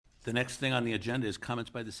The next thing on the agenda is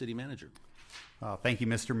comments by the city manager. Thank you,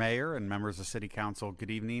 Mr. Mayor and members of City Council.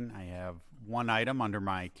 Good evening. I have one item under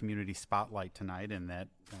my community spotlight tonight, and that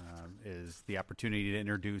is the opportunity to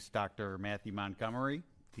introduce Dr. Matthew Montgomery,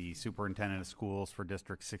 the Superintendent of Schools for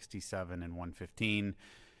District 67 and 115.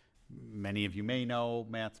 Many of you may know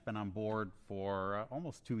Matt's been on board for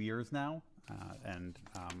almost 2 years now.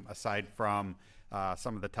 Aside from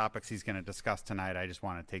some of the topics he's going to discuss tonight, I just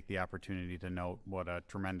want to take the opportunity to note what a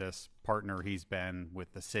tremendous partner he's been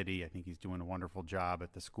with the city. I think he's doing a wonderful job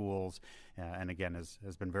at the schools, and again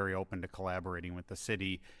has been very open to collaborating with the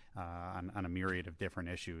city on a myriad of different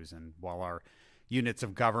issues. And while our units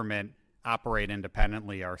of government operate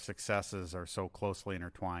independently, our successes are so closely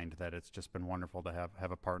intertwined that it's just been wonderful to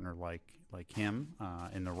have a partner like him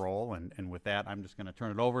in the role. And with that, I'm just going to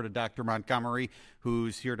turn it over to Dr. Montgomery,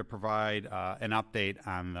 who's here to provide an update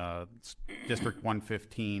on the District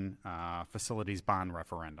 115 facilities bond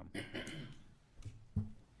referendum.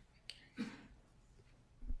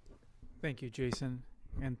 Thank you, Jason,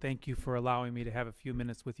 and thank you for allowing me to have a few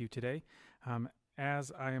minutes with you today.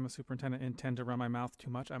 As I am a superintendent and tend to run my mouth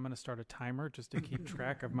too much, I'm going to start a timer just to keep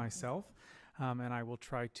track of myself, and I will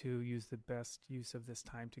try to use the best use of this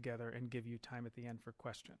time together and give you time at the end for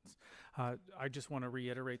questions. I just want to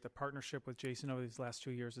reiterate the partnership with Jason over these last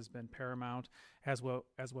 2 years has been paramount, as well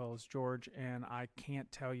as George, and I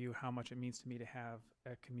can't tell you how much it means to me to have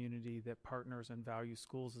a community that partners and values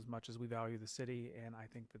schools as much as we value the city, and I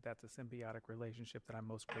think that that's a symbiotic relationship that I'm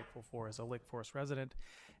most grateful for as a Lake Forest resident,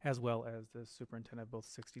 as well as the superintendent of both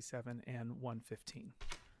 67 and 115.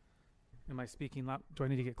 Am I speaking loud? Do I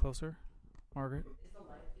need to get closer, Margaret?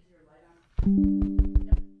 Is your light on?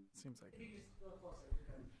 Yep. Seems like If you just a little closer,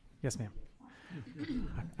 you're good. Yes, ma'am.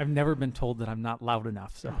 I've never been told that I'm not loud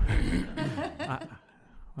enough, so I'm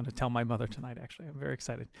going to tell my mother tonight, actually. I'm very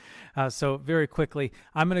excited. So very quickly,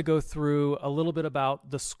 I'm going to go through a little bit about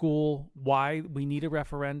the school, why we need a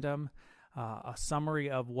referendum, a summary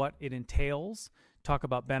of what it entails, talk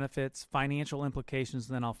about benefits, financial implications,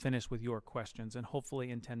 and then I'll finish with your questions, and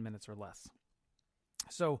hopefully in 10 minutes or less.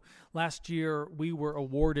 So last year, we were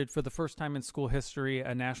awarded for the first time in school history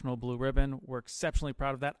a National Blue Ribbon. We're exceptionally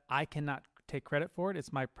proud of that. I cannot take credit for it.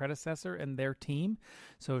 It's my predecessor and their team.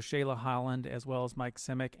 So Shayla Holland, as well as Mike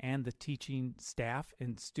Simic, and the teaching staff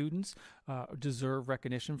and students deserve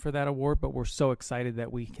recognition for that award, but we're so excited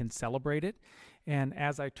that we can celebrate it. And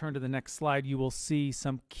as I turn to the next slide, you will see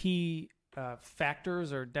some key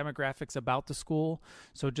factors or demographics about the school.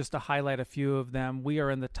 So just to highlight a few of them, we are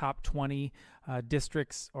in the top 20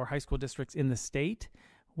 districts or high school districts in the state.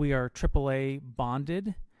 We are AAA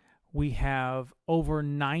bonded. We have over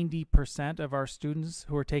 90% of our students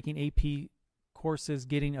who are taking AP courses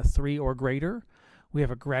getting a 3 or greater. We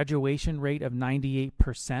have a graduation rate of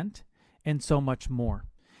 98% and so much more.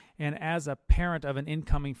 And as a parent of an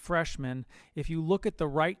incoming freshman, if you look at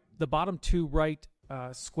the bottom two right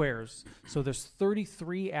squares, so there's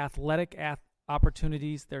 33 athletic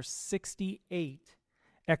opportunities, there's 68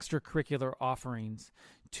 extracurricular offerings.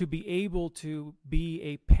 To be able to be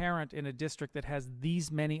a parent in a district that has these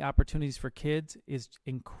many opportunities for kids is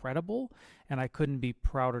incredible, and I couldn't be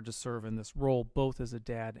prouder to serve in this role, both as a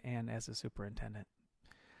dad and as a superintendent.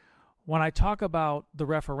 When I talk about the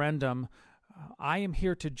referendum, I am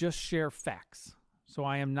here to just share facts. So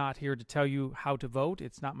I am not here to tell you how to vote.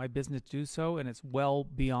 It's not my business to do so, and it's well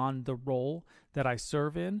beyond the role that I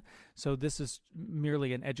serve in. So this is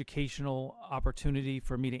merely an educational opportunity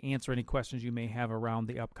for me to answer any questions you may have around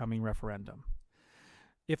the upcoming referendum.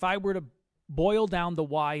 If I were to boil down the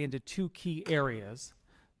why into 2 key areas,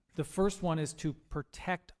 the first one is to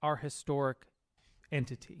protect our historic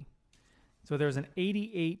entity. So there's an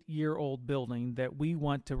 88-year-old building that we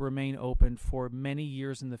want to remain open for many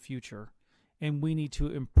years in the future, and we need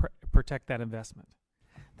to protect that investment.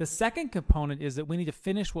 The second component is that we need to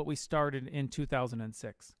finish what we started in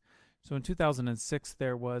 2006. So in 2006,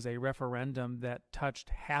 there was a referendum that touched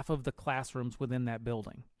half of the classrooms within that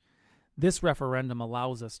building. This referendum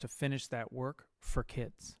allows us to finish that work for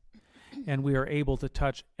kids. And we are able to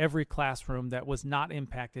touch every classroom that was not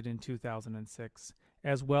impacted in 2006,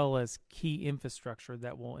 as well as key infrastructure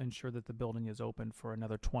that will ensure that the building is open for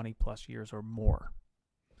another 20 plus years or more.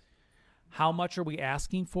 How much are we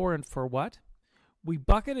asking for and for what? We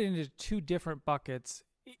bucket it into 2 different buckets.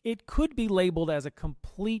 It could be labeled as a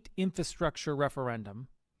complete infrastructure referendum,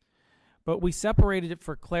 but we separated it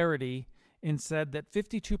for clarity and said that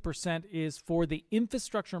 52% is for the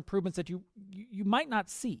infrastructure improvements that you might not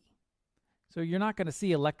see. So you're not going to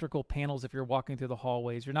see electrical panels if you're walking through the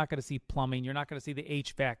hallways. You're not going to see plumbing. You're not going to see the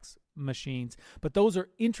HVAC machines, but those are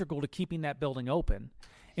integral to keeping that building open.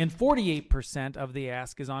 And 48% of the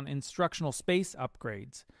ask is on instructional space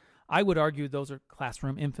upgrades. I would argue those are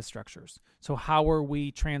classroom infrastructures. So how are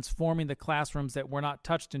we transforming the classrooms that were not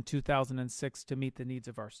touched in 2006 to meet the needs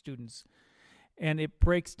of our students? And it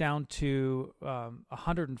breaks down to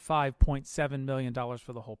 $105.7 million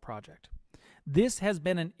for the whole project. This has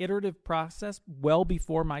been an iterative process well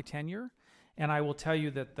before my tenure, and I will tell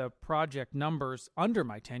you that the project numbers under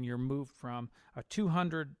my tenure moved from a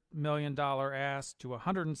 $200 million ask to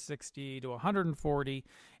 160 to 140,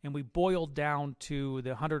 and we boiled down to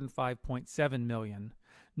the 105.7 million.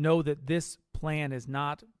 Know that this plan is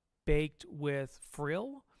not baked with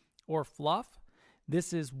frill or fluff.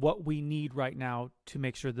 This is what we need right now to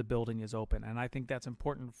make sure the building is open, and I think that's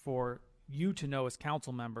important for you to know as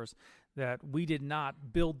council members that we did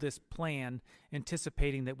not build this plan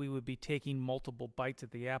anticipating that we would be taking multiple bites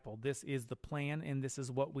at the apple. This is the plan, and this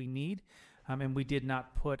is what we need, and we did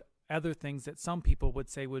not put other things that some people would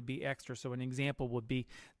say would be extra. So an example would be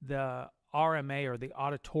the RMA, or the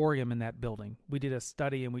auditorium in that building. We did a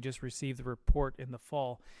study, and we just received the report in the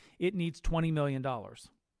fall. It needs $20 million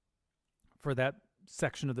for that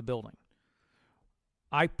section of the building.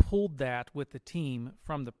 I pulled that with the team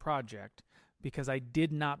from the project because I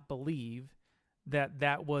did not believe that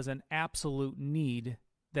that was an absolute need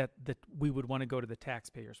that we would want to go to the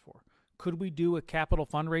taxpayers for. Could we do a capital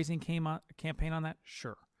fundraising campaign on that?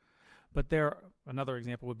 Sure. But another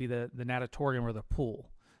example would be the natatorium or the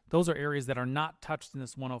pool. Those are areas that are not touched in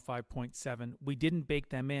this 105.7. We didn't bake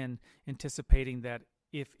them in anticipating that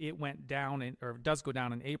if it went down or does go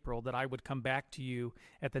down in April, that I would come back to you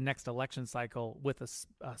at the next election cycle with a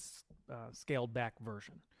scaled back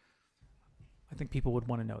version. I think people would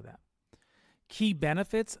want to know that. Key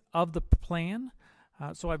benefits of the plan.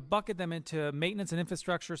 So I've bucketed them into maintenance and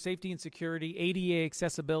infrastructure, safety and security, ADA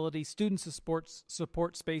accessibility, student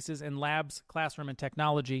support spaces, and labs, classroom, and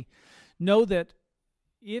technology. Know that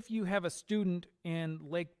if you have a student in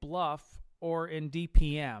Lake Bluff or in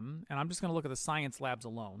DPM, and I'm just going to look at the science labs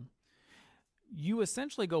alone, you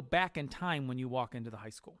essentially go back in time when you walk into the high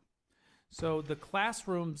school. So the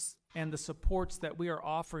classrooms and the supports that we are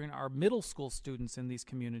offering our middle school students in these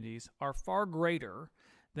communities are far greater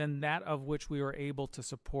than that of which we were able to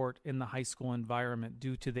support in the high school environment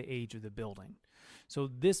due to the age of the building. So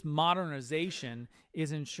this modernization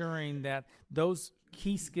is ensuring that those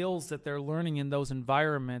key skills that they're learning in those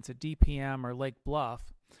environments at DPM or Lake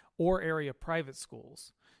Bluff or area private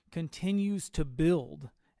schools continues to build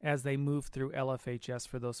as they move through LFHS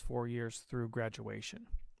for those 4 years through graduation.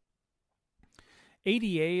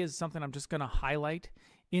 ADA is something I'm just going to highlight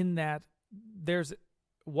in that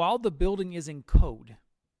while the building is in code,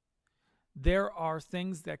 there are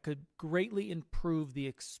things that could greatly improve the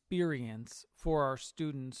experience for our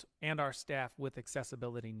students and our staff with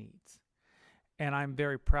accessibility needs. And I'm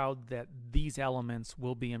very proud that these elements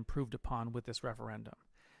will be improved upon with this referendum.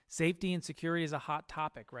 Safety and security is a hot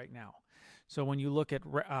topic right now. So when you look at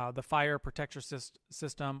the fire protection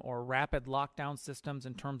system or rapid lockdown systems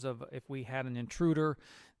in terms of if we had an intruder,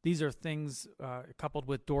 these are things coupled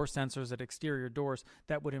with door sensors at exterior doors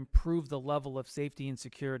that would improve the level of safety and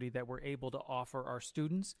security that we're able to offer our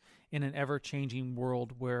students in an ever-changing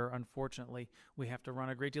world where, unfortunately, we have to run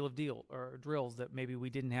a great deal of drills that maybe we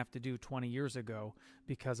didn't have to do 20 years ago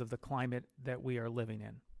because of the climate that we are living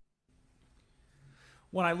in.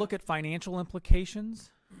 When I look at financial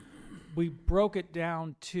implications, we broke it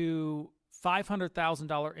down to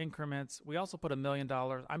 $500,000 increments. We also put $1 million.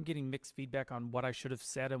 I'm getting mixed feedback on what I should have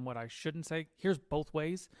said and what I shouldn't say. Here's both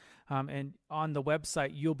ways. And on the website,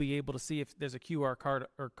 you'll be able to see if there's a QR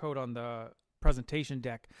code on the presentation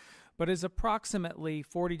deck. But it's approximately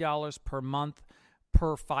 $40 per month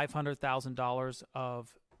per $500,000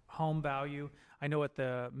 of home value. I know at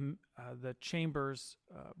the Chamber's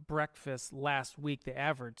breakfast last week, the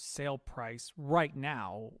average sale price right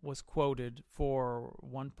now was quoted for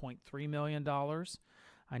 $1.3 million.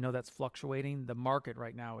 I know that's fluctuating. The market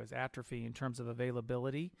right now is atrophy in terms of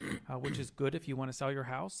availability, which is good if you want to sell your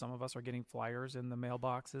house. Some of us are getting flyers in the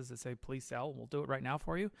mailboxes that say, please sell. We'll do it right now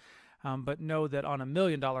for you. But know that on $1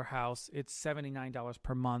 million house, it's $79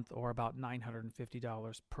 per month or about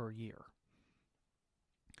 $950 per year.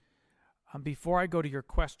 Before I go to your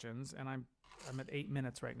questions, and I'm at 8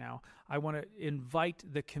 minutes right now, I want to invite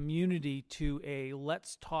the community to a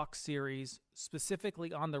Let's Talk series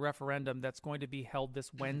specifically on the referendum that's going to be held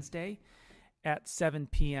this Wednesday at 7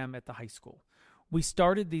 p.m. at the high school. We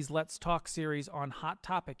started these Let's Talk series on hot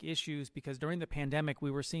topic issues because during the pandemic,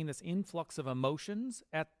 we were seeing this influx of emotions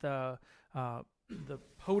at the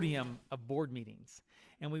podium of board meetings.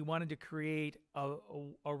 And we wanted to create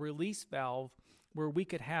a release valve where we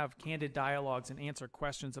could have candid dialogues and answer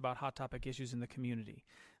questions about hot topic issues in the community.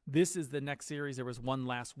 This is the next series. There was one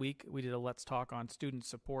last week. We did a Let's Talk on student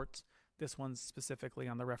supports. This one's specifically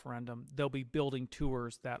on the referendum. They'll be building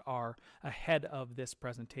tours that are ahead of this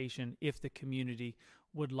presentation if the community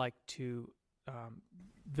would like to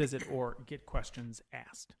visit or get questions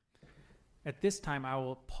asked. At this time, I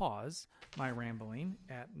will pause my rambling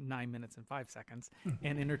at 9 minutes and 5 seconds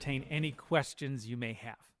and entertain any questions you may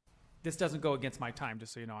have. This doesn't go against my time,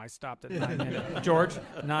 just so you know. I stopped at 9 minutes. George,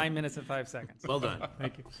 9 minutes and 5 seconds. Well done.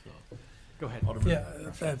 Thank you. Go ahead. Yeah,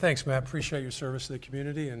 thanks, Matt. Appreciate your service to the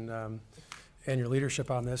community and your leadership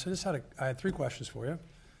on this. I had 3 questions for you.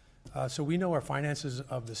 So we know our finances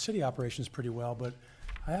of the city operations pretty well, but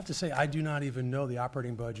I have to say I do not even know the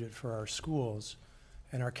operating budget for our schools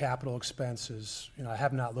and our capital expenses. I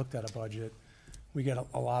have not looked at a budget. We get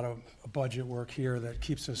a lot of budget work here that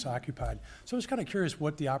keeps us occupied. So I was kind of curious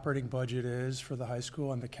what the operating budget is for the high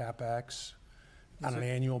school and the CapEx on an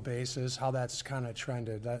annual basis, how that's kind of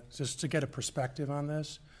trended, just to get a perspective on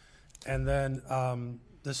this. And then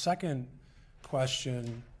the second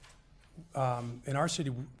question, in our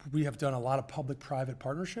city, we have done a lot of public-private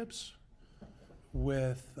partnerships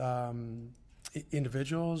with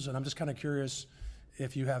individuals, and I'm just kind of curious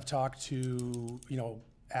if you have talked to,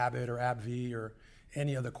 Abbott or AbbVie or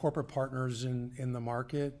any of the corporate partners in the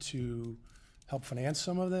market to help finance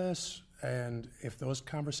some of this, and if those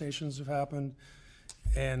conversations have happened.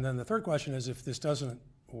 And then the third question is, if this doesn't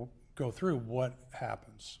go through, what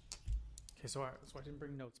happens? Okay, so I didn't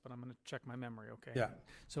bring notes, but I'm going to check my memory, okay? Yeah.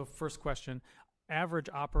 So first question, average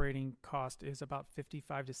operating cost is about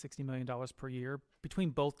 $55 to $60 million per year. Between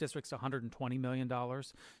both districts, $120 million.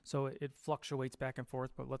 So it fluctuates back and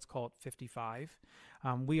forth, but let's call it 55.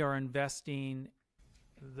 We are investing,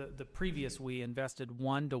 we invested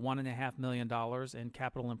 $1 to $1.5 million in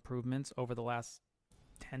capital improvements over the last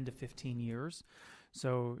 10 to 15 years.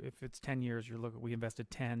 So if it's 10 years, we invested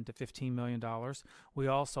 $10 to $15 million. We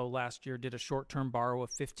also last year did a short-term borrow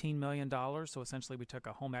of $15 million. So essentially we took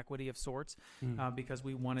a home equity of sorts because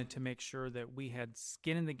we wanted to make sure that we had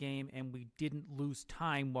skin in the game and we didn't lose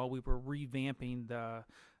time while we were revamping the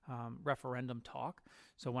referendum talk.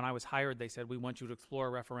 So when I was hired, they said, we want you to explore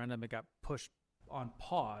a referendum. It got pushed on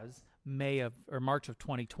pause March of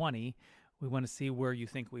 2020. We want to see where you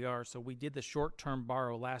think we are. So we did the short-term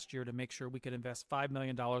borrow last year to make sure we could invest $5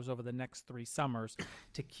 million over the next 3 summers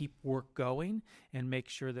to keep work going and make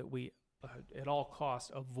sure that we, at all costs,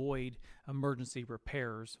 avoid emergency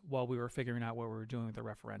repairs while we were figuring out what we were doing with the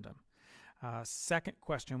referendum. Second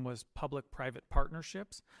question was public-private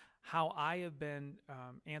partnerships. How I have been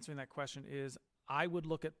answering that question is I would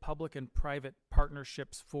look at public and private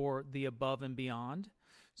partnerships for the above and beyond.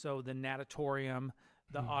 So the natatorium,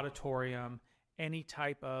 the auditorium, any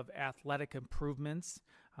type of athletic improvements.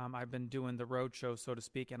 I've been doing the road show, so to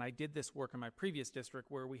speak, and I did this work in my previous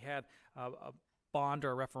district where we had a bond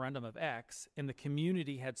or a referendum of X, and the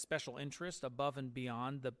community had special interest above and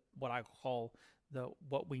beyond what I call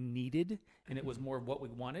what we needed, and it was more of what we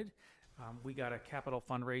wanted. We got a capital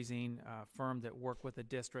fundraising firm that worked with the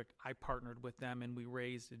district. I partnered with them, and we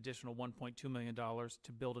raised additional $1.2 million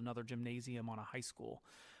to build another gymnasium on a high school.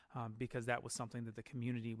 Because that was something that the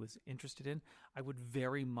community was interested in. I would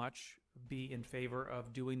very much be in favor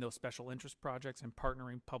of doing those special interest projects and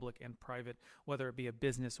partnering public and private, whether it be a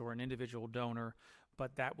business or an individual donor,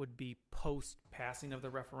 but that would be post-passing of the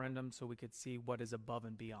referendum so we could see what is above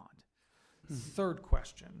and beyond. Third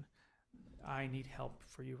question. I need help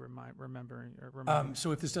for you remembering.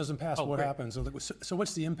 So if this doesn't pass, what happens? So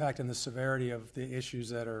what's the impact and the severity of the issues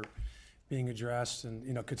that are being addressed?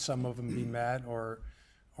 And, could some of them be met or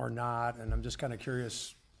not? And I'm just kind of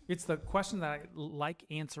curious. It's the question that I like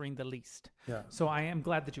answering the least. Yeah. So I am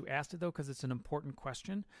glad that you asked it, though, because it's an important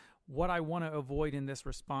question. What I want to avoid in this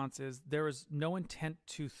response is there is no intent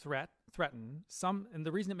to threaten. And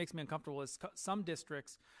the reason it makes me uncomfortable is some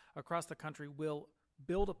districts across the country will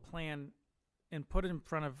build a plan and put it in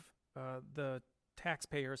front of the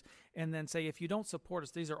taxpayers and then say, if you don't support us,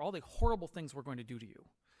 these are all the horrible things we're going to do to you.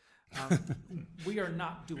 We are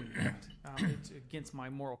not doing that. It's against my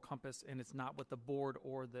moral compass, and it's not what the board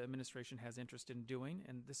or the administration has interest in doing.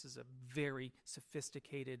 And this is a very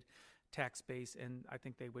sophisticated tax base, and I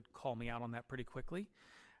think they would call me out on that pretty quickly.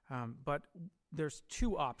 But there's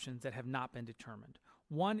 2 options that have not been determined.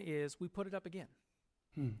 One is we put it up again.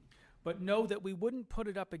 But know that we wouldn't put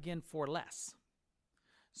it up again for less.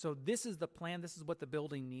 So this is the plan. This is what the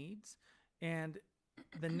building needs. And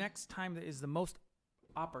the next time that is the most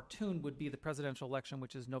opportune would be the presidential election,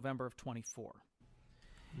 which is November of 24.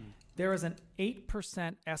 There is an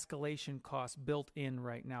 8% escalation cost built in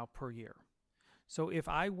right now per year. So if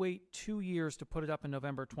I wait 2 years to put it up in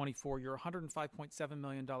November 24, your $105.7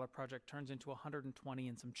 million project turns into 120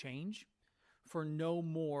 and some change for no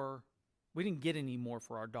more. We didn't get any more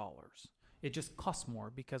for our dollars. It just costs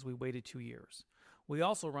more because we waited 2 years. We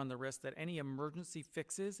also run the risk that any emergency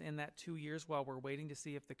fixes in that 2 years while we're waiting to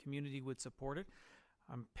see if the community would support it,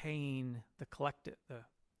 I'm paying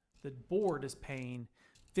the board is paying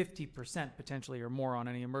 50% potentially or more on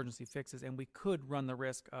any emergency fixes, and we could run the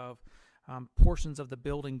risk of portions of the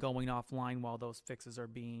building going offline while those fixes are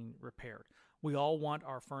being repaired. We all want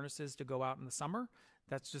our furnaces to go out in the summer.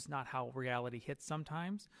 That's just not how reality hits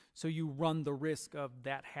sometimes. So you run the risk of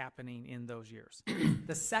that happening in those years.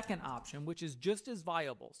 The second option, which is just as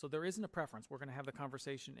viable, so there isn't a preference, we're going to have the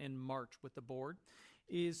conversation in March with the board,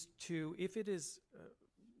 is to, if it is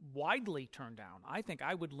widely turned down, I think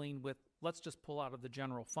I would lean with, let's just pull out of the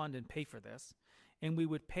general fund and pay for this. And we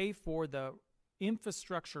would pay for the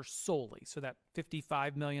infrastructure solely, so that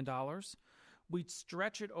 $55 million, we'd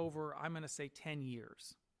stretch it over, I'm going to say 10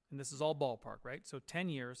 years. And this is all ballpark, right? So 10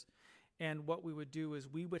 years. And what we would do is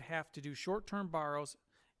we would have to do short-term borrows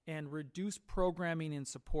and reduce programming and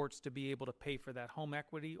supports to be able to pay for that home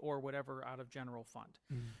equity or whatever out of general fund.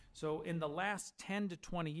 So in the last 10 to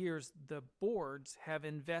 20 years, the boards have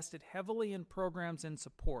invested heavily in programs and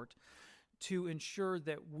support to ensure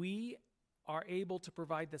that we are able to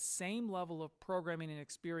provide the same level of programming and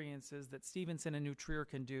experiences that Stevenson and New Trier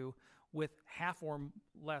can do with half or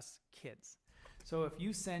less kids. So if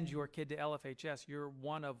you send your kid to LFHS, you're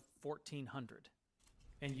one of 1,400,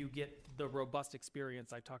 and you get the robust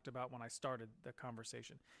experience I talked about when I started the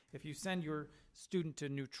conversation. If you send your student to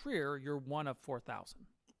New Trier, you're one of 4,000.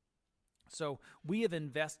 So we have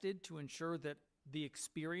invested to ensure that the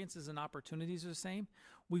experiences and opportunities are the same.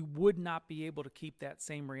 We would not be able to keep that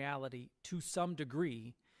same reality to some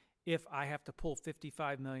degree if I have to pull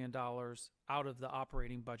 $55 million out of the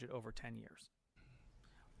operating budget over 10 years.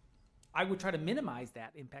 I would try to minimize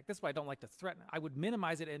that impact. That's why I don't like to threaten it. I would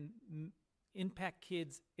minimize it and impact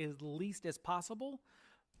kids as least as possible,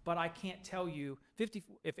 but I can't tell you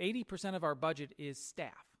if 80% of our budget is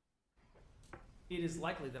staff, it is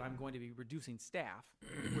likely that I'm going to be reducing staff,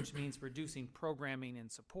 which means reducing programming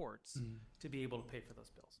and supports to be able to pay for those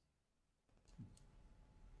bills.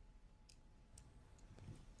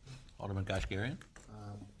 Alderman Kashgarian?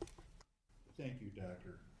 Thank you,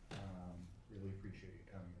 Doctor. Really appreciate you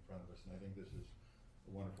coming in front of us, and I think this is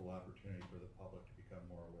a wonderful opportunity for the public to become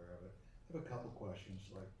more aware of it. I have a couple questions,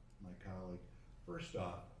 like my colleague. First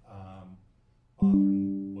off,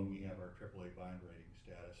 often when we have our AAA bond rating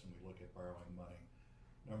status and we look at borrowing money,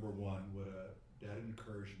 number one, would a debt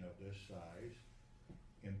incursion of this size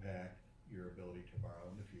impact your ability to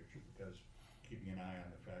borrow in the future? Because keeping an eye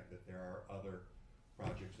on the fact that there are other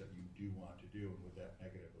projects that you do want to do, and would that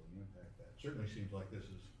negatively impact that? Certainly seems like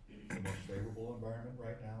this is the most favorable environment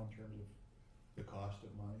right now in terms of the cost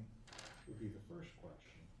of money, would be the first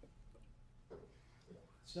question.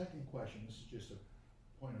 Second question, this is just a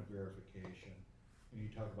point of verification. When you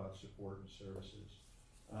talk about support and services,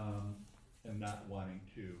 and not wanting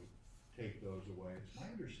to take those away, it's my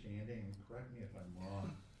understanding, and correct me if I'm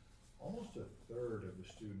wrong, almost a third of the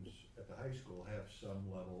students at the high school have some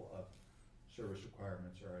level of service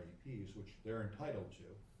requirements or IEPs, which they're entitled to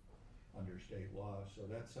under state law. So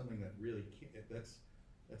that's something that really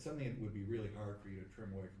that's something that would be really hard for you to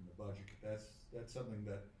trim away from the budget. That's something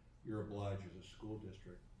that you're obliged as a school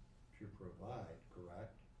district to provide,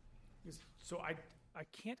 correct? So I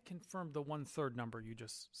can't confirm the 1/3 number you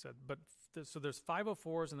just said, but so there's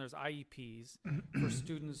 504s and there's IEPs for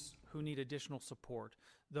students who need additional support.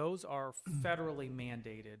 Those are federally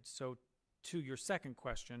mandated. So to your second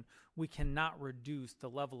question, we cannot reduce the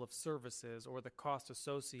level of services or the cost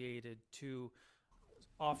associated to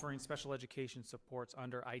offering special education supports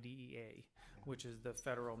under IDEA, which is the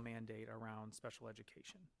federal mandate around special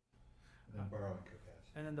education. And then borrowing capacity.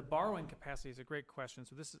 And then the borrowing capacity is a great question.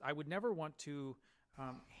 So I would never want to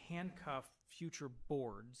handcuff future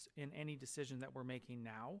boards in any decision that we're making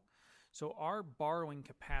now. So our borrowing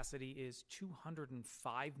capacity is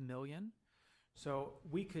 $205 million. So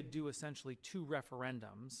we could do essentially 2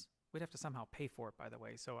 referendums. We'd have to somehow pay for it, by the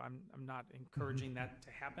way. So I'm not encouraging that to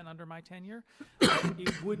happen under my tenure.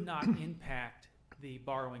 It would not impact the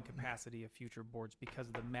borrowing capacity of future boards because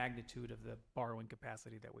of the magnitude of the borrowing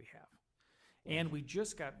capacity that we have. And we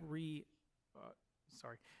just got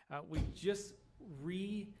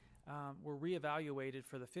we're reevaluated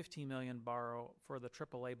for the $15 million borrow for the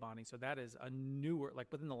AAA bonding. So that is a newer,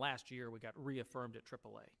 like within the last year, we got reaffirmed at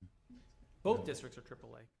AAA. Both districts are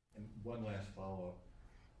AAA. And one last follow-up.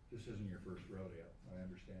 This isn't your first rodeo, I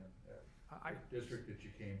understand. I, district that you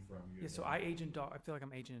came from. yeah, so I age in dog. I feel like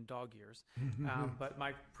I'm aging in dog years. But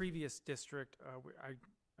my previous district,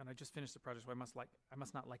 I just finished the project, so I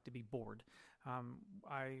must not like to be bored.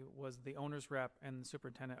 I was the owner's rep and the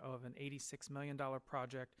superintendent of an $86 million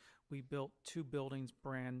project. We built 2 buildings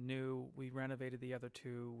brand new. We renovated the other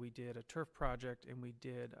 2. We did a turf project, and we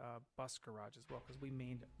did a bus garage as well, because we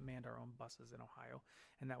manned our own buses in Ohio,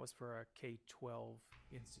 and that was for a K-12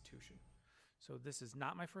 institution. So this is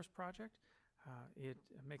not my first project. It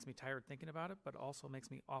makes me tired thinking about it, but also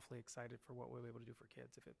makes me awfully excited for what we'll be able to do for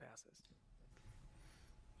kids if it passes.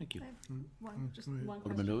 Thank you. I have just one Alderman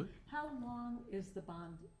question. Newell? How long is the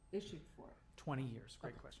bond issued for? 20 years.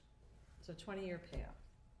 Great Okay. question. So 20-year payout.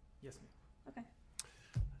 Yes, ma'am. Okay.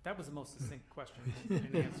 That was the most succinct question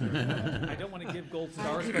and answer. I don't want to give gold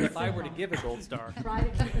stars, but if I were to give a gold star, Try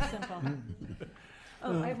to keep it simple.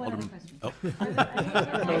 Oh, I have one other question. Oh. Are there any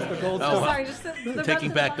other- Goes the gold Oh, star. Sorry, just the rest Taking of the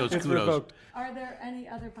back bonds. those It's kudos. revoked. Are there any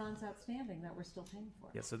other bonds outstanding that we're still paying for?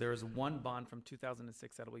 Yeah, so there is one bond from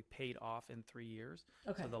 2006 that'll be paid off in 3 years.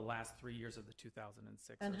 Okay. So the last 3 years of the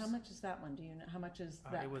 2006. And are how much is that one? Do you know, how much is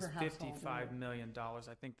that It was per household? $55 million.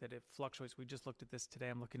 I think that it fluctuates. We just looked at this today.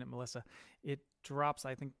 I'm looking at Melissa. It drops,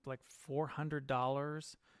 I think, like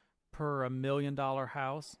 $400 per $1 million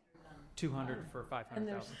house, 200 for And 500,000.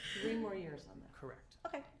 there's 3 more years on that. Correct.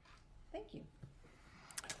 Okay, thank you.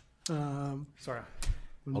 Sorry.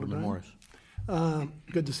 Alderman Morris.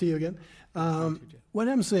 Good to see you again. you, Jay. What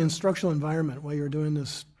happens to the instructional environment while you're doing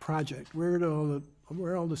this project? Where do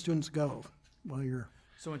all the students go while you're?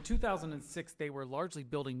 So in 2006, they were largely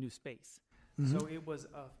building new space. So it was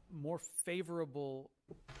a more favorable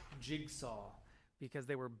jigsaw because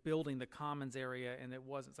they were building the commons area, and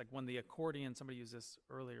it's like when the accordion, somebody used this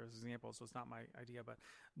earlier as an example, so it's not my idea, but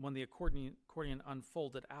when the accordion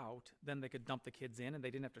unfolded out, then they could dump the kids in and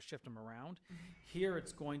they didn't have to shift them around. Here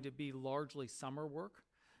it's going to be largely summer work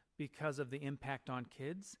because of the impact on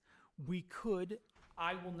kids.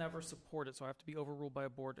 I will never support it, so I have to be overruled by a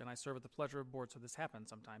board, and I serve at the pleasure of board, so this happens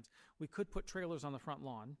sometimes. We could put trailers on the front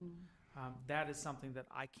lawn. That is something that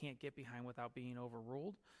I can't get behind without being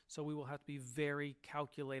overruled. So we will have to be very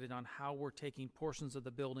calculated on how we're taking portions of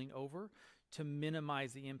the building over to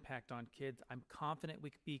minimize the impact on kids. I'm confident we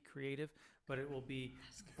could be creative, but it will be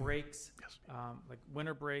breaks, like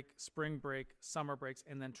winter break, spring break, summer breaks,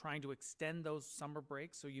 and then trying to extend those summer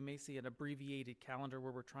breaks. So you may see an abbreviated calendar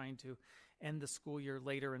where we're trying to end the school year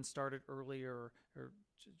later and start it earlier, or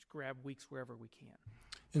just grab weeks wherever we can.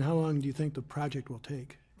 And how long do you think the project will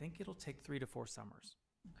take? I think it'll take 3 to 4 summers.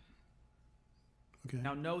 Okay.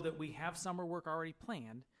 Now, know that we have summer work already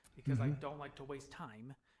planned because I don't like to waste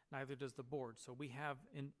time. Neither does the board. So we have,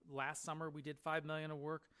 last summer, we did $5 million of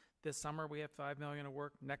work. This summer, we have $5 million of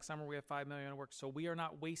work. Next summer, we have $5 million of work. So we are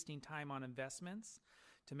not wasting time on investments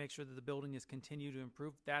to make sure that the building is continue to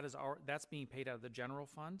improve. That's being paid out of the general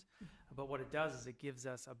fund. But what it does is it gives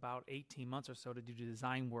us about 18 months or so to do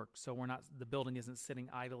design work. So the building isn't sitting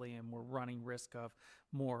idly, and we're running risk of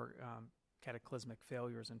more cataclysmic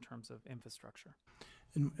failures in terms of infrastructure.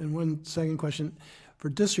 And one second question. For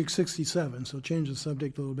District 67, so change the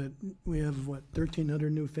subject a little bit, we have,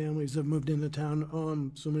 1,300 new families that moved into town,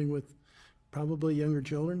 I'm assuming with probably younger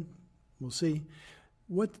children? We'll see.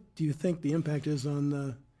 What do you think the impact is on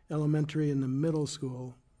the elementary and the middle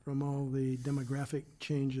school from all the demographic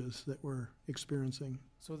changes that we're experiencing?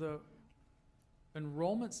 So the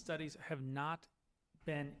enrollment studies have not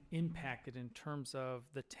been impacted in terms of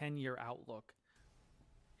the 10-year outlook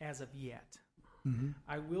as of yet.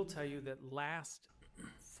 I will tell you that last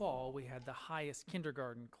fall we had the highest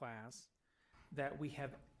kindergarten class that we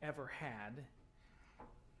have ever had.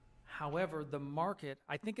 However, the market,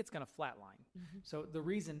 I think it's going to flatline. So the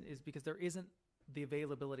reason is because there isn't the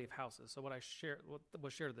availability of houses. So what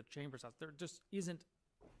was shared at the Chamber's house, there just isn't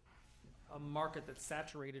a market that's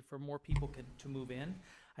saturated for more people to move in.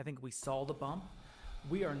 I think we saw the bump.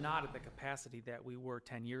 We are not at the capacity that we were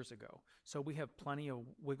 10 years ago. So we have plenty of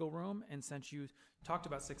wiggle room. And since you talked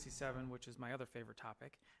about 67, which is my other favorite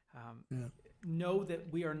topic, know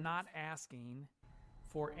that we are not asking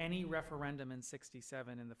for any referendum in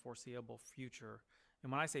 67 in the foreseeable future.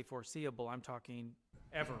 And when I say foreseeable, I'm talking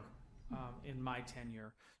ever in my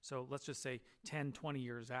tenure. So let's just say 10, 20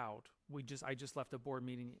 years out. I just left a board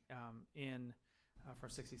meeting for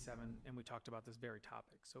 67, and we talked about this very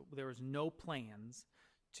topic. So there is no plans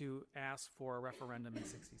to ask for a referendum in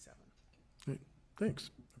 67. Great. Thanks.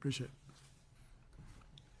 Appreciate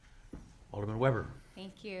it. Alderman Weber.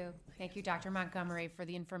 Thank you. Thank you, Dr. Montgomery, for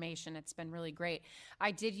the information. It's been really great.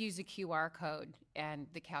 I did use a QR code and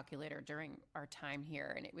the calculator during our time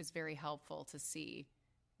here, and it was very helpful to see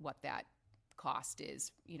what that cost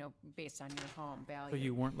is, you know, based on your home value. So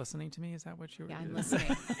you weren't listening to me? Is that what you were? Yeah, I'm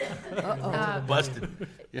listening. Busted.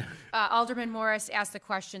 Yeah. Alderman Morris asked the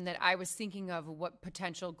question that I was thinking of, what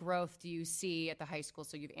potential growth do you see at the high school?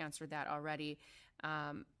 So you've answered that already.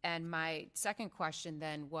 And my second question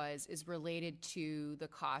then is related to the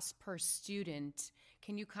cost per student.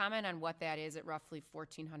 Can you comment on what that is at roughly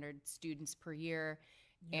 1,400 students per year?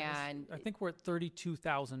 Yes, And I think we're at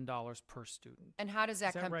 $32,000 per student. and how does that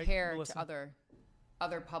Is that right, compare Melissa? to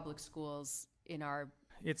other public schools in our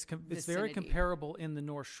It's very vicinity? comparable in the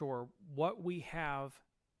North Shore. What we have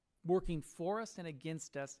working for us and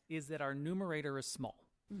against us is that our numerator is small.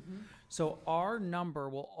 So our number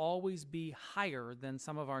will always be higher than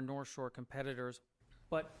some of our North Shore competitors,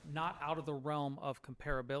 but not out of the realm of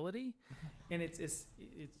comparability. And it's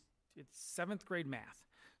seventh grade math.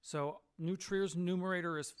 So New Trier's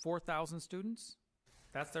numerator is 4,000 students.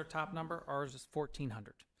 That's their top number. Ours is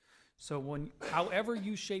 1,400. So however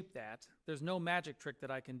you shape that, there's no magic trick that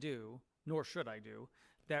I can do, nor should I do,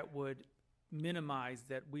 that would minimize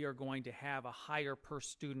that we are going to have a higher per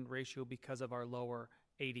student ratio because of our lower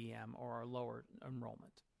ADM or our lower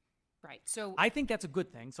enrollment. Right. So I think that's a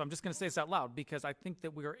good thing. So I'm just going to say this out loud because I think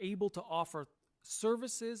that we are able to offer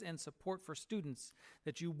services and support for students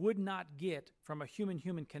that you would not get from a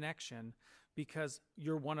human-human connection because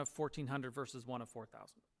you're one of 1,400 versus one of 4,000.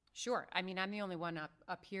 sure. I mean, I'm the only one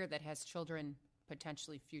up here that has children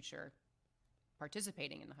potentially future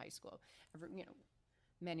participating in the high school. You know,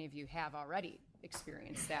 many of you have already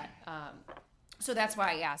experienced that. So that's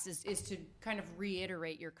why I asked, is to kind of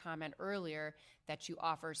reiterate your comment earlier that you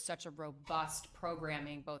offer such a robust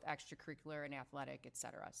programming, both extracurricular and athletic, et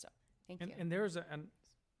cetera. So thank you. And there's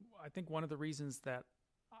I think one of the reasons that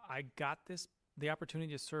I got the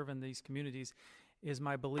opportunity to serve in these communities is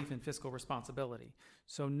my belief in fiscal responsibility.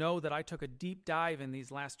 So know that I took a deep dive in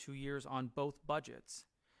these last 2 years on both budgets.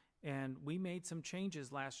 And we made some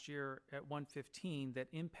changes last year at 115 that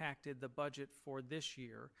impacted the budget for this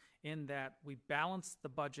year in that we balanced the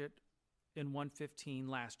budget in 115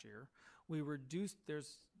 last year. We reduced,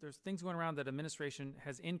 there's things going around that administration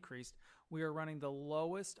has increased. We are running the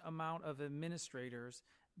lowest amount of administrators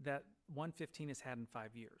that 115 has had in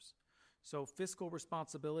 5 years. So fiscal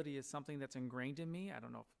responsibility is something that's ingrained in me. I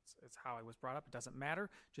don't know if it's how I was brought up. It doesn't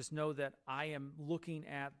matter. Just know that I am looking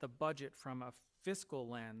at the budget from a fiscal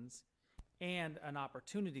lens and an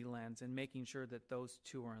opportunity lens and making sure that those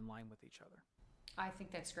two are in line with each other. I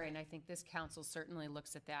think that's great, and I think this council certainly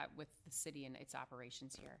looks at that with the city and its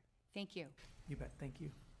operations here. Thank you. You bet. Thank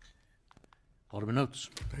you. Alderman Oates.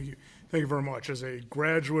 Thank you. Thank you very much. As a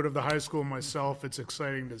graduate of the high school myself, it's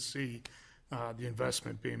exciting to see the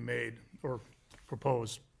investment being made or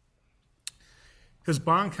proposed. Has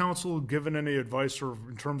bond counsel given any advice or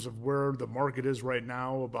in terms of where the market is right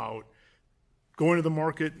now about going to the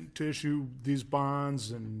market to issue these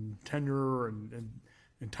bonds and tenure and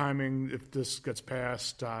timing if this gets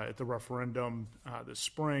passed at the referendum this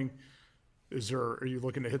spring? Are you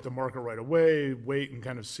looking to hit the market right away, wait and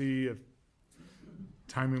kind of see if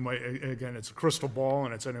timing might, again, it's a crystal ball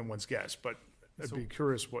and it's anyone's guess, but I'd be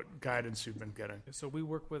curious what guidance you've been getting. So we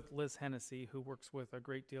work with Liz Hennessy, who works with a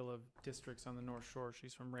great deal of districts on the North Shore.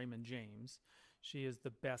 She's from Raymond James. She is the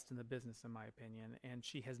best in the business, in my opinion, and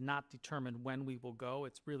she has not determined when we will go.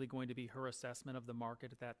 It's really going to be her assessment of the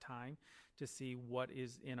market at that time to see what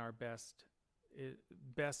is in our best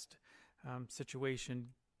situation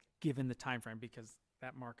given the time frame, because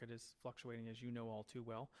that market is fluctuating, as you know all too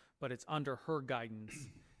well. But it's under her guidance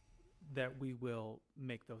that we will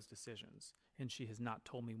make those decisions, and she has not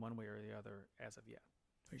told me one way or the other as of yet.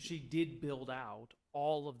 She did build out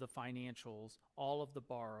all of the financials, all of the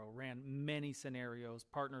borrow, ran many scenarios,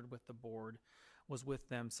 partnered with the board, was with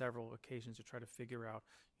them several occasions to try to figure out,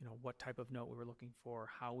 what type of note we were looking for,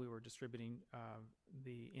 how we were distributing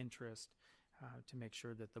the interest to make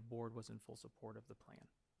sure that the board was in full support of the plan.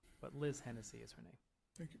 But Liz Hennessy is her name.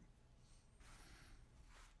 Thank you.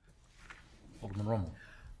 Alderman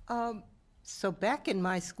Rommel. So back in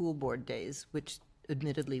my school board days, which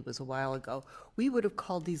admittedly was a while ago, we would have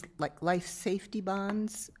called these like life safety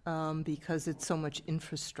bonds because it's so much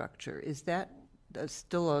infrastructure. Is that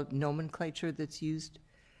still a nomenclature that's used?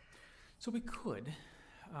 So we could.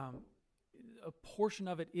 A portion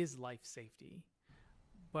of it is life safety,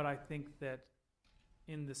 but I think that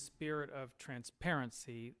in the spirit of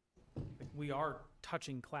transparency, we are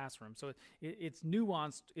touching classrooms. So it's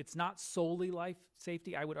nuanced. It's not solely life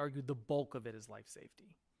safety. I would argue the bulk of it is life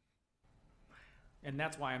safety. And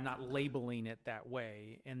that's why I'm not labeling it that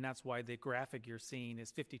way. And that's why the graphic you're seeing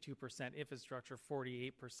is 52% infrastructure,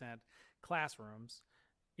 48% classrooms.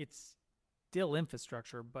 It's still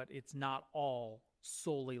infrastructure, but it's not all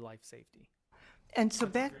solely life safety. And so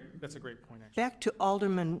That's a great point, actually. back to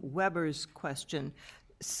Alderman Weber's question.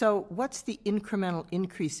 So what's the incremental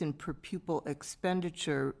increase in per pupil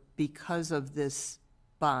expenditure because of this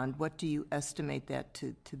bond? What do you estimate that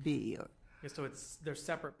to be? Yeah, so they're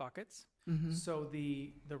separate buckets. So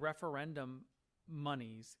the referendum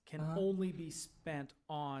monies can only be spent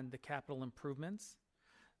on the capital improvements.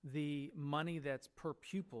 The money that's per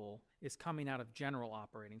pupil is coming out of general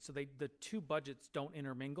operating. So the two budgets don't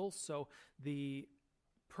intermingle. So the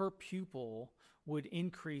per pupil would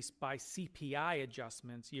increase by CPI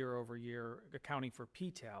adjustments year over year, accounting for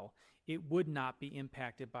PTEL. It would not be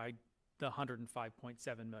impacted by the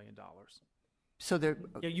 $105.7 million. So they're,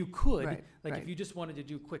 Yeah, you could, Right, like right. if you just wanted to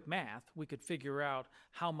do quick math, we could figure out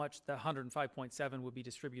how much the 105.7 would be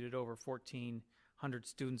distributed over 1,400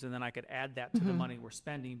 students, and then I could add that to the money we're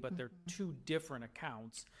spending, but they're two different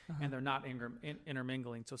accounts, and they're not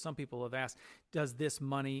intermingling. So some people have asked, does this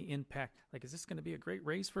money impact, like, is this going to be a great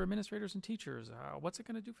raise for administrators and teachers? What's it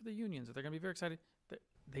going to do for the unions? Are they going to be very excited?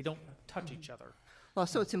 They don't touch each other. well,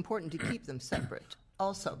 so it's important to keep them separate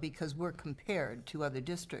also because we're compared to other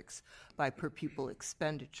districts by per pupil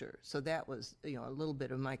expenditure. So that was, a little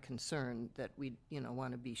bit of my concern that we,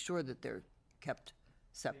 want to be sure that they're kept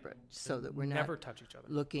separate so that we're not Never touch each other.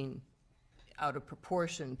 looking out of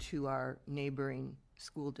proportion to our neighboring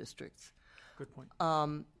school districts. Good point.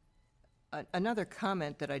 Another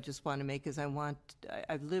comment that I just want to make is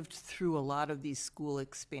I've lived through a lot of these school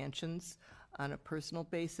expansions on a personal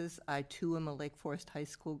basis. I too am a Lake Forest High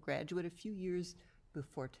School graduate a few years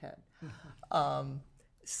before Ted.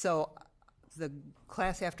 So the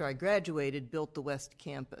class after I graduated built the West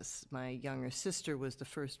Campus. My younger sister was the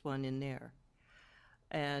first one in there.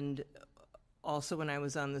 And also when I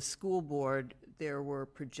was on the school board, there were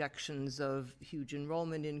projections of huge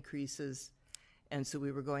enrollment increases. And so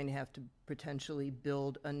we were going to have to potentially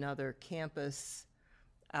build another campus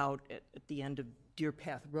out at the end of Deer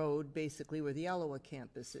Path Road, basically where the Ellowa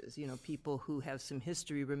campus is. People who have some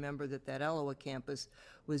history remember that Ellowa campus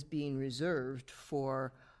was being reserved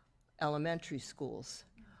for elementary schools,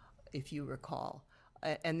 if you recall.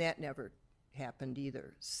 And that never happened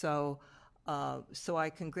either. So I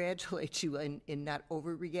congratulate you in not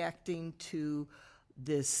overreacting to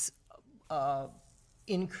this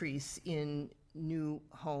increase in new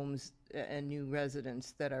homes and new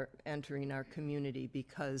residents that are entering our community,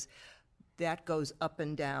 because that goes up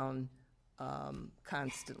and down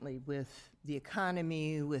constantly with the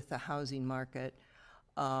economy, with the housing market.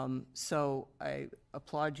 So I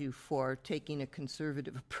applaud you for taking a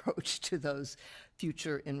conservative approach to those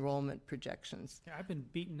future enrollment projections. Yeah, I've been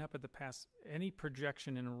beaten up at the past. Any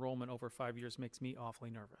projection in enrollment over 5 years makes me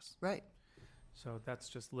awfully nervous. Right. So that's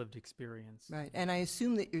just lived experience. Right, and I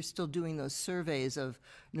assume that you're still doing those surveys of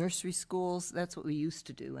nursery schools. That's what we used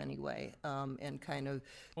to do anyway, and kind of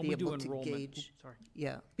When be we do able to enrollment, gauge. sorry.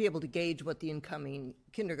 Yeah, be able to gauge what the incoming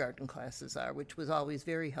kindergarten classes are, which was always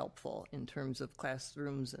very helpful in terms of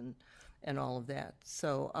classrooms and all of that.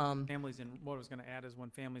 So, Families what I was going to add is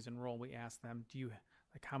when families enroll, we ask them,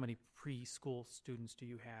 how many preschool students do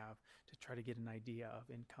you have, to try to get an idea of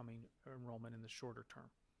incoming enrollment in the shorter term.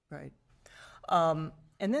 right. And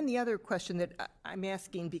then the other question that I'm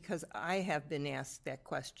asking, because I have been asked that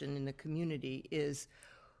question in the community, is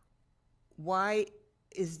why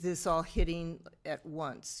is this all hitting at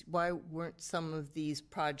once? Why weren't some of these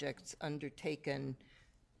projects undertaken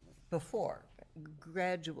before,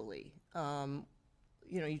 gradually?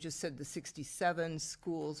 You just said the 67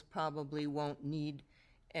 schools probably won't need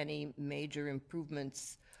any major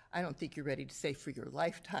improvements. I don't think you're ready to say for your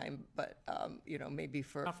lifetime, but, maybe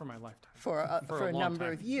for... Not for my lifetime. For a long number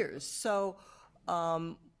time. of years. So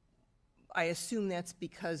I assume that's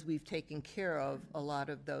because we've taken care of a lot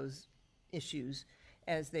of those issues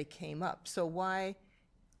as they came up. So why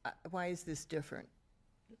is this different?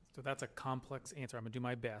 So that's a complex answer. I'm going to do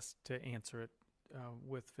my best to answer it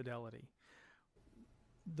with fidelity.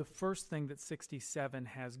 The first thing that 67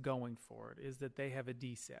 has going for it is that they have a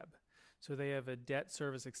DSEB. So they have a debt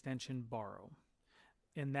service extension borrow.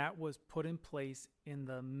 And that was put in place in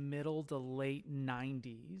the middle to late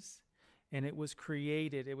 90s. And it was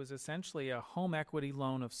essentially a home equity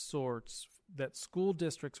loan of sorts that school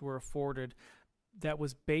districts were afforded that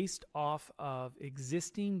was based off of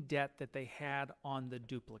existing debt that they had on the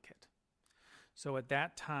duplicate. So at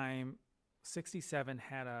that time, 67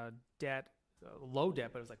 had a low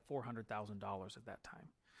debt, but it was like $400,000 at that time.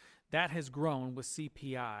 That has grown with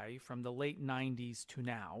CPI from the late 90s to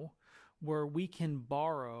now, where we can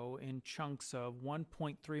borrow in chunks of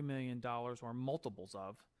 $1.3 million or multiples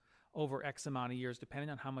of over X amount of years, depending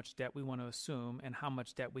on how much debt we want to assume and how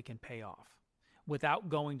much debt we can pay off without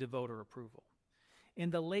going to voter approval. In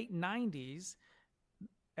the late 90s,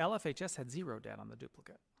 LFHS had zero debt on the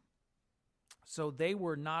duplicate. So they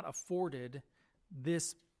were not afforded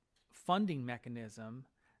this funding mechanism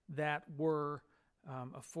that were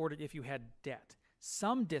afforded if you had debt.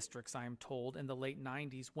 Some districts, I am told, in the late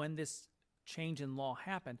 90s, when this change in law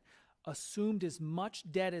happened, assumed as much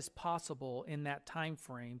debt as possible in that time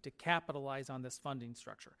frame to capitalize on this funding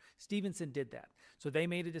structure. Stevenson did that. So they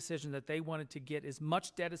made a decision that they wanted to get as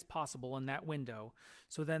much debt as possible in that window,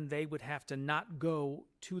 so then they would have to not go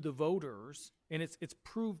to the voters, and it's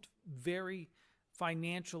proved very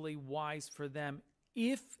financially wise for them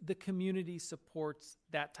if the community supports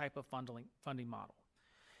that type of funding model.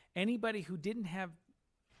 Anybody who didn't have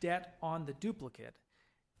debt on the duplicate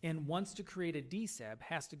and wants to create a DSEB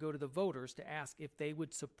has to go to the voters to ask if they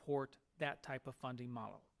would support that type of funding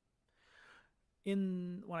model.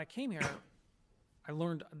 When I came here, I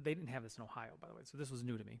learned they didn't have this in Ohio, by the way, so this was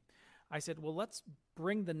new to me. I said, well, let's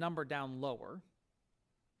bring the number down lower.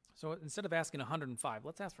 So instead of asking 105,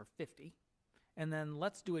 let's ask for 50. And then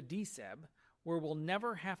let's do a DSEB where we'll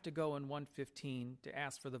never have to go in 115 to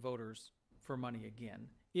ask for the voters for money again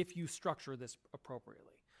if you structure this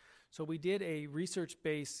appropriately. So we did a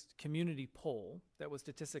research-based community poll that was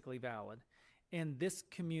statistically valid, and this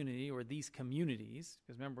community, or these communities,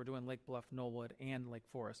 because remember we're doing Lake Bluff, Knollwood, and Lake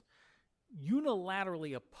Forest,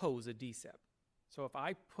 unilaterally oppose a DSEB. So if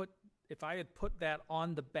I had put that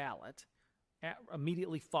on the ballot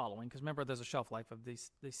immediately following, because remember there's a shelf life of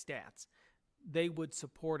these stats, they would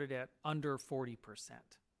support it at under 40%.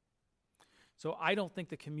 So I don't think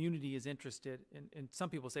the community is interested, and some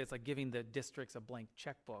people say it's like giving the districts a blank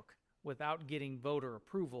checkbook without getting voter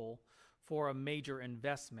approval for a major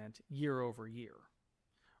investment year over year.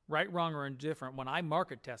 Right, wrong, or indifferent, when I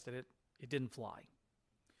market tested it, it didn't fly.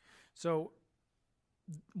 So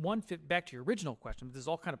back to your original question, but this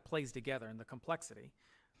all kind of plays together in the complexity.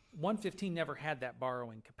 115 never had that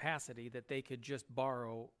borrowing capacity that they could just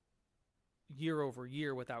borrow year over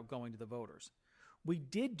year without going to the voters. We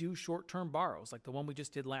did do short-term borrows, like the one we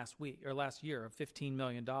just did last year of $15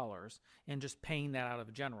 million, and just paying that out of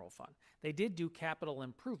a general fund. They did do capital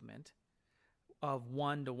improvement of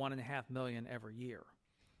 $1 to $1.5 million every year.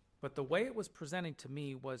 But the way it was presenting to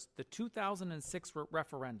me was the 2006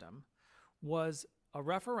 referendum was a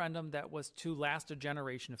referendum that was to last a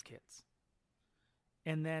generation of kids.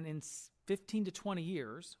 And then in 15 to 20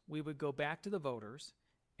 years, we would go back to the voters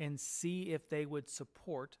and see if they would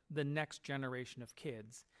support the next generation of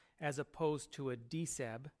kids as opposed to a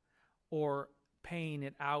DSEB or paying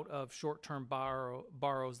it out of short-term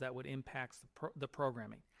borrows that would impact the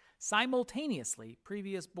programming. Simultaneously,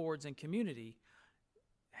 previous boards and community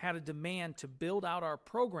had a demand to build out our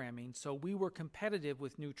programming so we were competitive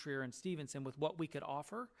with New Trier and Stevenson with what we could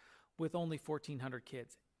offer with only 1,400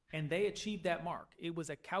 kids. And they achieved that mark. It was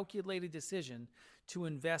a calculated decision to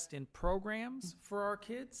invest in programs for our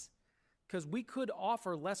kids because we could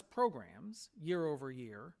offer less programs year over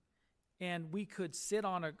year, and we could sit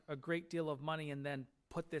on a great deal of money and then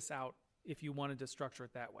put this out if you wanted to structure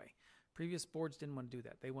it that way. Previous boards didn't want to do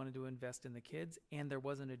that. They wanted to invest in the kids, and there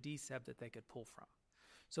wasn't a DSEB that they could pull from.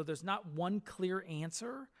 So there's not one clear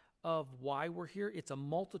answer of why we're here. It's a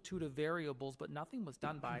multitude of variables, but nothing was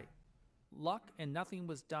done by luck, and nothing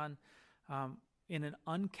was done in an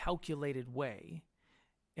uncalculated way.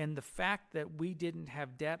 And the fact that we didn't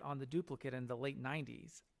have debt on the duplicate in the late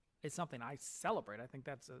 90s is something I celebrate. I think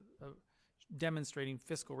that's a demonstrating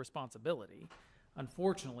fiscal responsibility.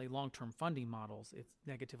 Unfortunately, long-term funding models, it's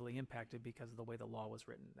negatively impacted because of the way the law was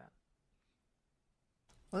written then.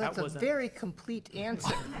 Well, that's a very complete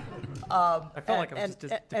answer. I felt like I was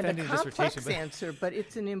just defending and a a dissertation. complex answer, but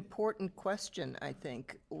it's an important question, I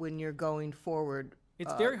think, when you're going forward.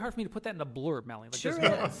 It's very hard for me to put that in a blurb, Melanie. Like, Sure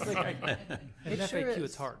there's is. no, like in FAQ,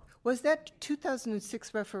 it's hard. Was that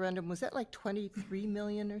 2006 referendum, was that like 23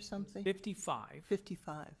 million or something? 55.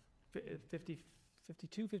 55. 50,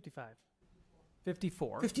 52, 55.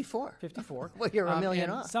 54. 54. 54. Well, you're a million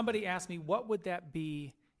and off. Somebody asked me, what would that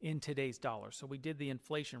be in today's dollars? So we did the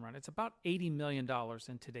inflation run. It's about $80 million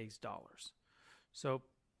in today's dollars. So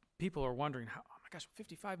people are wondering, oh my gosh,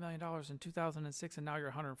 $55 million in 2006 and now you're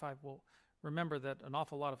 105. Well, remember that an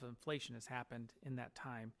awful lot of inflation has happened in that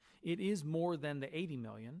time. It is more than the 80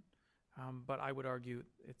 million, but I would argue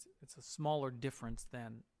it's a smaller difference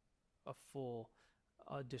than a full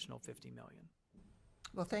additional 50 million.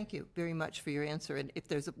 Well, thank you very much for your answer, and if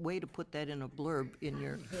there's a way to put that in a blurb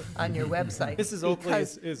on your website. Mrs. Oakley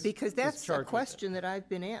is Because that's a charged with it. question that I've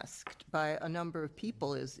been asked by a number of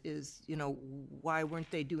people is, why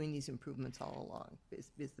weren't they doing these improvements all along,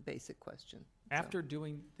 is the basic question. So, After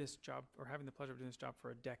doing this job, or having the pleasure of doing this job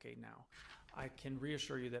for a decade now, I can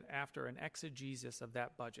reassure you that after an exegesis of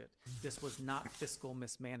that budget, this was not fiscal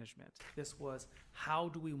mismanagement. This was, how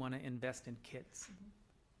do we want to invest in kids?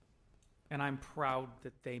 And I'm proud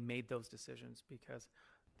that they made those decisions, because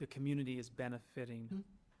the community is benefiting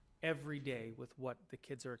every day with what the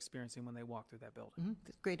kids are experiencing when they walk through that building.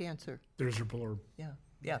 Great answer. There's your blurb.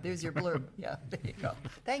 Yeah, there's your blurb. Yeah, there you go.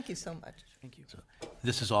 Thank you so much. Thank you.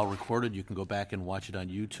 This is all recorded. You can go back and watch it on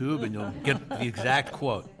YouTube, and you'll get the exact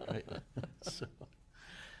quote. Right? So,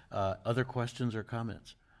 other questions or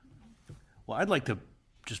comments? Well, I'd like to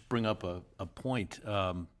just bring up a point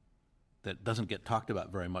that doesn't get talked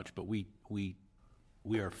about very much, but we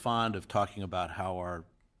are fond of talking about how our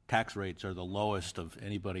tax rates are the lowest of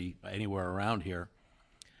anybody anywhere around here.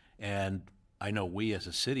 And I know we as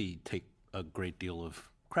a city take a great deal of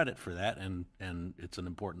credit for that, and it's an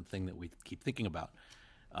important thing that we keep thinking about.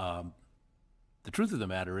 The truth of the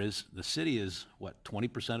matter is the city is,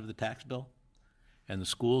 20% of the tax bill? And the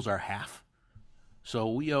schools are half?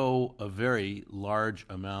 So we owe a very large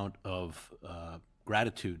amount of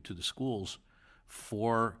gratitude to the schools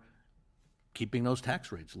for keeping those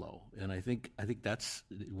tax rates low. And I think that's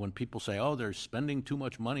when people say, oh, they're spending too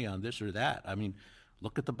much money on this or that. I mean,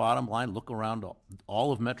 look at the bottom line, look around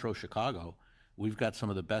all of Metro Chicago. We've got some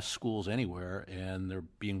of the best schools anywhere, and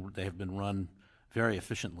they have been run very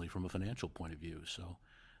efficiently from a financial point of view. So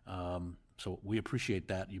so we appreciate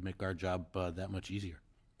that. You make our job that much easier.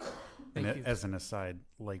 And Thank you. as an aside,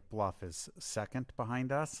 Lake Bluff is second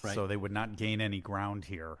behind us, Right. so they would not gain any ground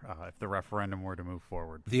here if the referendum were to move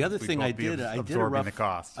forward. The other We'd thing both I be did, absorbing the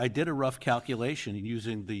cost. I did a rough calculation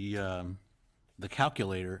using the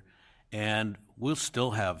calculator, and we'll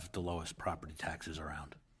still have the lowest property taxes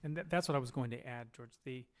around. And that's what I was going to add, George.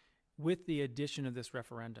 With the addition of this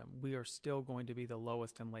referendum, we are still going to be the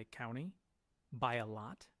lowest in Lake County by a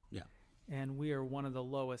lot. Yeah. And we are one of the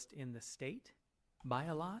lowest in the state by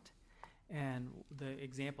a lot. And the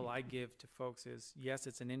example I give to folks is, yes,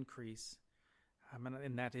 it's an increase,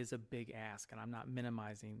 and that is a big ask, and I'm not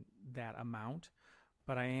minimizing that amount,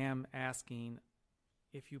 but I am asking,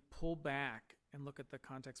 if you pull back and look at the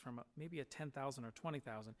context from maybe a $10,000 or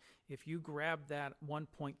 $20,000, if you grab that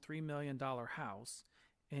 $1.3 million house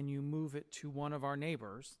and you move it to one of our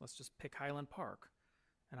neighbors, let's just pick Highland Park,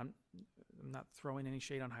 and I'm not throwing any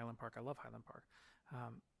shade on Highland Park, I love Highland Park,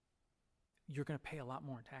 you're going to pay a lot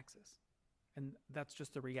more in taxes. And that's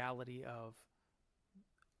just the reality of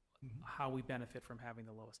how we benefit from having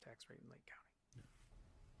the lowest tax rate in Lake County.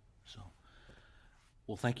 So,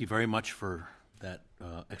 well, thank you very much for that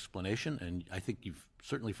explanation, and I think you've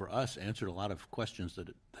certainly, for us, answered a lot of questions that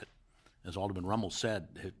as Alderman Rummel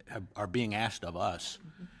said, are being asked of us.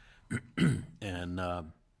 And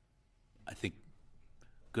I think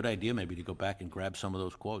good idea maybe to go back and grab some of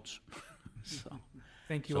those quotes.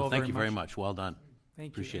 Thank you so all thank very you much. very much. Well done.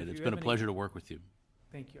 Thank you. Appreciate If it. It's you been a have pleasure to work with you.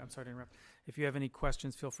 Thank you. I'm sorry to interrupt. If you have any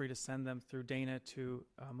questions, feel free to send them through Dana to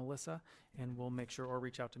Melissa, and we'll make sure, or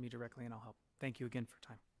reach out to me directly, and I'll help. Thank you again for your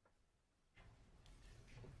time.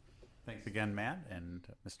 Thanks again, Matt. And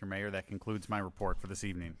Mr. Mayor, that concludes my report for this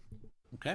evening.